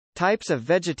Types of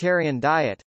vegetarian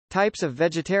diet. Types of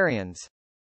vegetarians.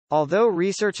 Although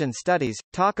research and studies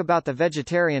talk about the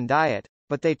vegetarian diet,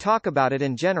 but they talk about it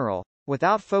in general,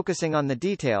 without focusing on the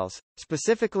details,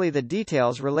 specifically the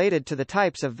details related to the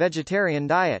types of vegetarian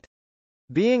diet.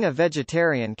 Being a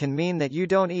vegetarian can mean that you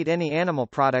don't eat any animal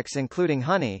products including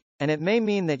honey, and it may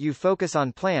mean that you focus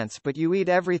on plants but you eat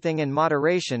everything in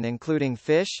moderation including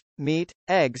fish, meat,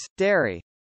 eggs, dairy.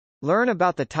 Learn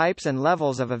about the types and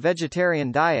levels of a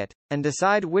vegetarian diet, and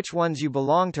decide which ones you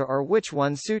belong to or which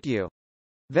ones suit you.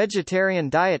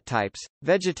 Vegetarian diet types.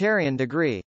 Vegetarian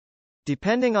degree.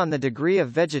 Depending on the degree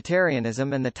of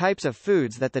vegetarianism and the types of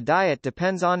foods that the diet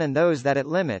depends on and those that it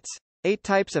limits, 8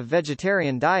 types of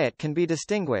vegetarian diet can be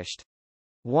distinguished.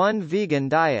 1. Vegan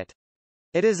diet.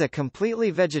 It is a completely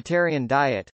vegetarian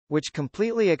diet, which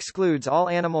completely excludes all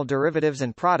animal derivatives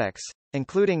and products,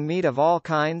 including meat of all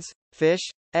kinds, fish,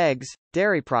 eggs,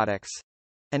 dairy products,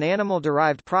 and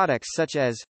animal-derived products such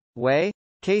as whey,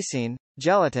 casein,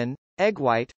 gelatin, egg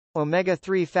white,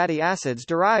 omega-3 fatty acids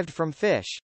derived from fish.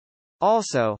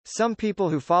 Also, some people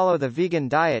who follow the vegan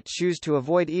diet choose to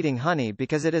avoid eating honey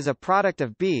because it is a product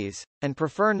of bees, and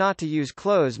prefer not to use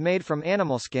clothes made from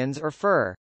animal skins or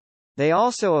fur. They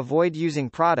also avoid using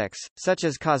products, such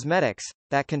as cosmetics,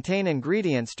 that contain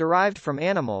ingredients derived from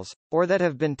animals, or that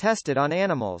have been tested on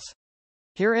animals.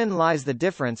 Herein lies the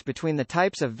difference between the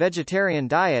types of vegetarian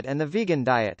diet and the vegan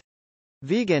diet.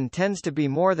 Vegan tends to be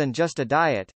more than just a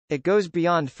diet, it goes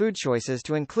beyond food choices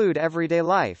to include everyday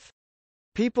life.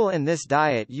 People in this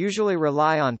diet usually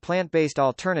rely on plant-based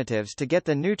alternatives to get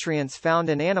the nutrients found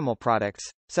in animal products,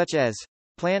 such as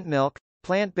plant milk,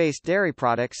 plant-based dairy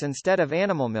products instead of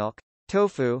animal milk,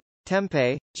 tofu,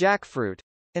 tempeh, jackfruit,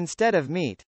 instead of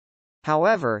meat.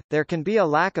 However, there can be a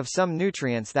lack of some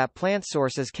nutrients that plant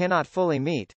sources cannot fully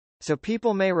meet, so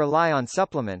people may rely on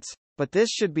supplements, but this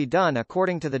should be done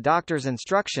according to the doctor's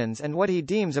instructions and what he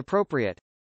deems appropriate.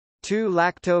 2.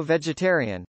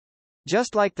 Lacto-vegetarian.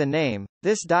 Just like the name,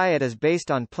 this diet is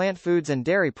based on plant foods and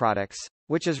dairy products,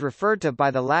 which is referred to by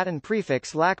the Latin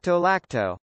prefix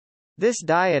lacto. This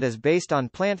diet is based on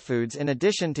plant foods in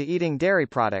addition to eating dairy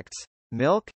products,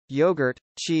 milk, yogurt,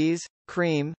 cheese,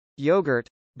 cream, yogurt,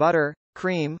 butter,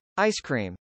 cream, ice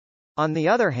cream. On the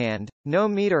other hand, no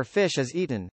meat or fish is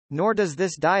eaten, nor does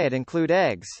this diet include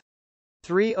eggs.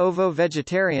 3.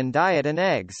 Ovo-vegetarian diet and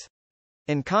eggs.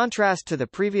 In contrast to the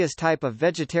previous type of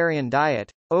vegetarian diet,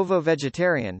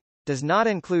 ovo-vegetarian does not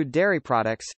include dairy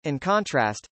products. In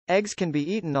contrast, eggs can be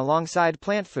eaten alongside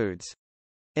plant foods.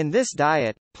 In this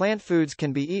diet, plant foods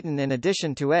can be eaten in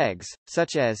addition to eggs,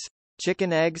 such as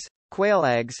chicken eggs, quail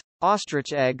eggs,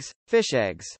 ostrich eggs, fish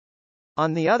eggs.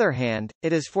 On the other hand,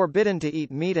 it is forbidden to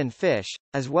eat meat and fish,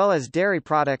 as well as dairy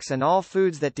products and all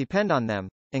foods that depend on them,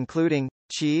 including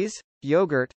cheese,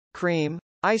 yogurt, cream,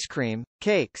 ice cream,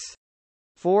 cakes.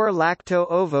 4.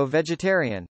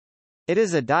 Lacto-ovo-vegetarian. It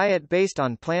is a diet based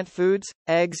on plant foods,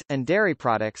 eggs, and dairy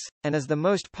products, and is the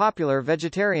most popular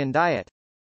vegetarian diet.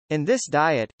 In this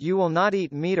diet, you will not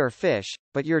eat meat or fish,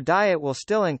 but your diet will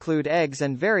still include eggs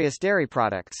and various dairy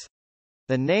products.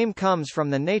 The name comes from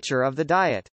the nature of the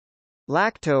diet.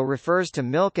 Lacto refers to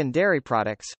milk and dairy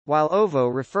products, while ovo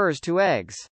refers to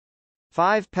eggs.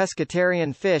 5.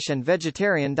 Pescatarian fish and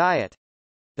vegetarian diet.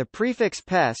 The prefix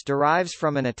pes derives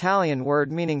from an Italian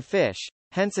word meaning fish,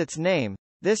 hence its name.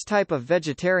 This type of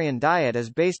vegetarian diet is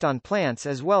based on plants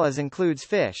as well as includes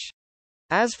fish.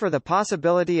 As for the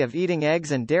possibility of eating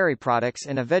eggs and dairy products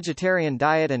in a vegetarian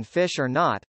diet and fish or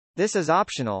not, this is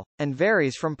optional, and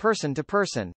varies from person to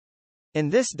person. In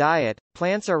this diet,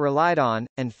 plants are relied on,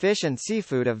 and fish and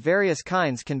seafood of various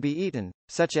kinds can be eaten,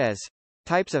 such as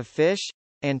types of fish,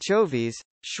 anchovies,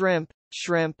 shrimp,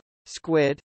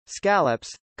 squid, scallops,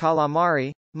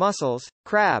 calamari, mussels,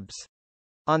 crabs.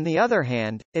 On the other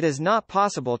hand, it is not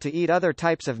possible to eat other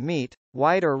types of meat,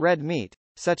 white or red meat,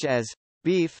 such as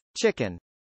beef, chicken.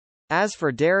 As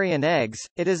for dairy and eggs,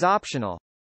 it is optional.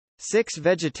 6.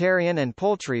 Vegetarian and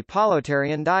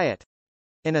poultry-poultarian diet.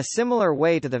 In a similar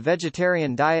way to the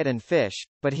vegetarian diet and fish,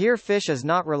 but here fish is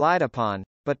not relied upon,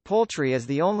 but poultry is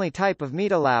the only type of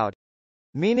meat allowed.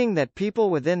 Meaning that people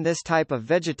within this type of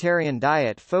vegetarian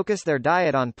diet focus their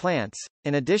diet on plants,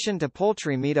 in addition to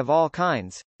poultry meat of all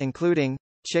kinds, including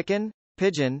chicken,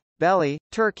 pigeon, belly,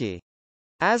 turkey.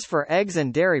 As for eggs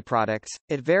and dairy products,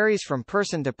 it varies from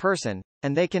person to person,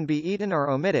 and they can be eaten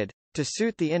or omitted, to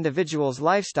suit the individual's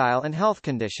lifestyle and health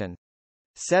condition.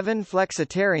 7.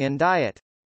 Flexitarian diet.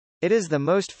 It is the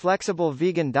most flexible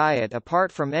vegan diet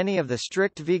apart from any of the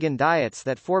strict vegan diets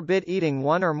that forbid eating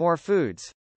one or more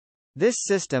foods. This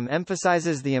system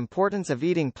emphasizes the importance of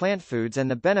eating plant foods and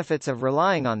the benefits of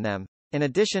relying on them, in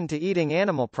addition to eating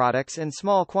animal products in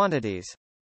small quantities.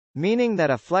 Meaning that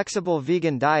a flexible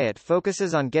vegan diet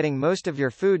focuses on getting most of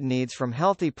your food needs from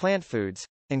healthy plant foods,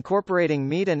 incorporating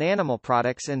meat and animal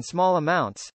products in small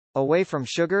amounts, away from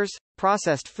sugars,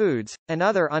 processed foods, and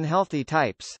other unhealthy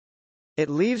types. It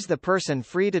leaves the person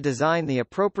free to design the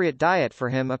appropriate diet for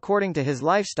him according to his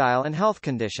lifestyle and health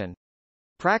condition.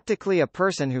 Practically a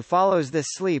person who follows this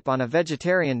sleep on a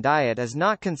vegetarian diet is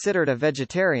not considered a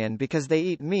vegetarian because they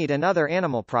eat meat and other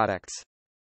animal products.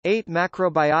 8.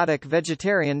 Macrobiotic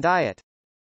vegetarian diet.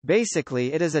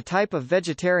 Basically it is a type of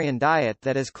vegetarian diet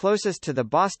that is closest to the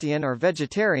Bostonian or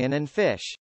vegetarian in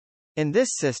fish. In this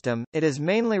system, it is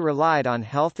mainly relied on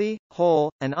healthy,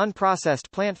 whole, and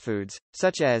unprocessed plant foods,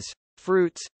 such as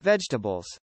fruits, vegetables.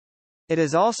 It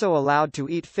is also allowed to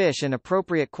eat fish in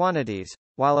appropriate quantities,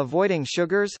 while avoiding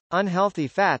sugars, unhealthy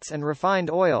fats and refined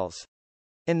oils.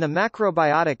 In the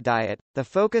macrobiotic diet, the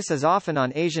focus is often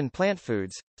on Asian plant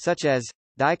foods, such as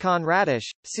daikon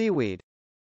radish, seaweed.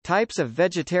 Types of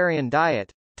vegetarian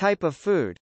diet. Type of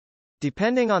food.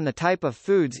 Depending on the type of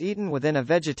foods eaten within a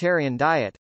vegetarian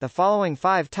diet, the following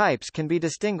 5 types can be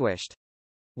distinguished.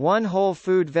 1. Whole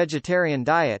food vegetarian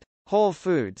diet. Whole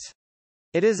foods.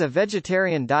 It is a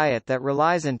vegetarian diet that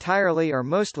relies entirely or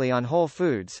mostly on whole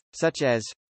foods, such as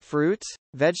fruits,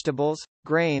 vegetables,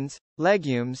 grains,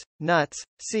 legumes, nuts,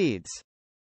 seeds.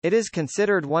 It is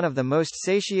considered one of the most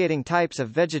satiating types of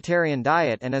vegetarian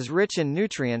diet and is rich in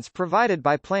nutrients provided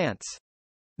by plants.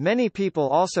 Many people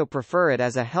also prefer it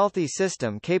as a healthy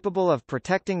system capable of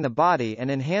protecting the body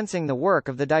and enhancing the work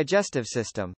of the digestive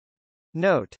system.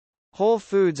 Note: whole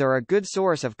foods are a good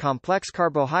source of complex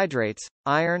carbohydrates,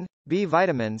 iron, B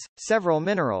vitamins, several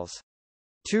minerals.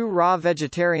 2. Raw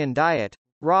vegetarian diet.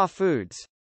 Raw foods.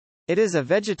 It is a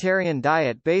vegetarian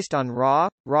diet based on raw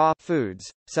foods,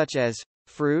 such as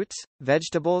fruits,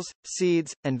 vegetables,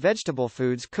 seeds, and vegetable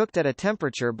foods cooked at a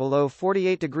temperature below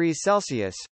 48 degrees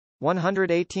Celsius,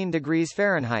 118 degrees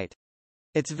Fahrenheit.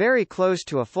 It's very close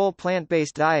to a full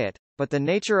plant-based diet, but the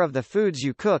nature of the foods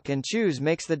you cook and choose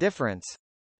makes the difference.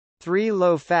 3.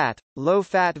 Low-fat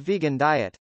vegan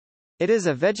diet. It is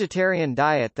a vegetarian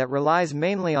diet that relies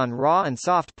mainly on raw and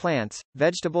soft plants,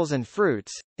 vegetables and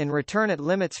fruits. In return it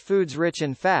limits foods rich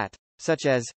in fat, such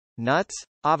as nuts,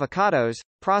 avocados,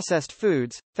 processed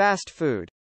foods, fast food.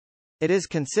 It is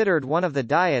considered one of the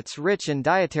diets rich in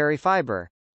dietary fiber.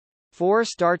 4.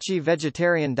 Starchy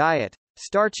vegetarian diet.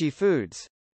 Starchy foods.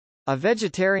 A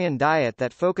vegetarian diet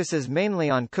that focuses mainly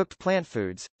on cooked plant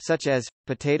foods, such as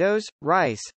potatoes,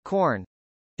 rice, corn.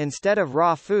 Instead of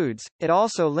raw foods, it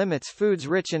also limits foods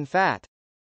rich in fat.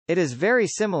 It is very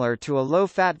similar to a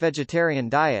low-fat vegetarian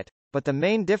diet, but the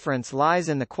main difference lies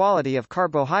in the quality of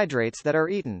carbohydrates that are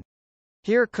eaten.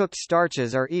 Here cooked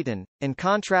starches are eaten, in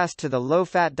contrast to the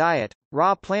low-fat diet,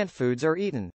 raw plant foods are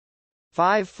eaten.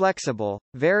 5. Flexible,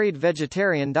 varied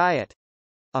vegetarian diet.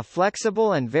 A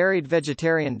flexible and varied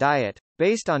vegetarian diet,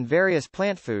 based on various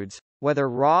plant foods, whether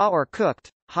raw or cooked,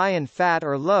 high in fat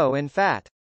or low in fat.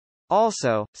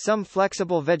 Also, some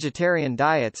flexible vegetarian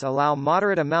diets allow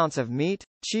moderate amounts of meat,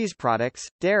 cheese products,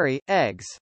 dairy, eggs.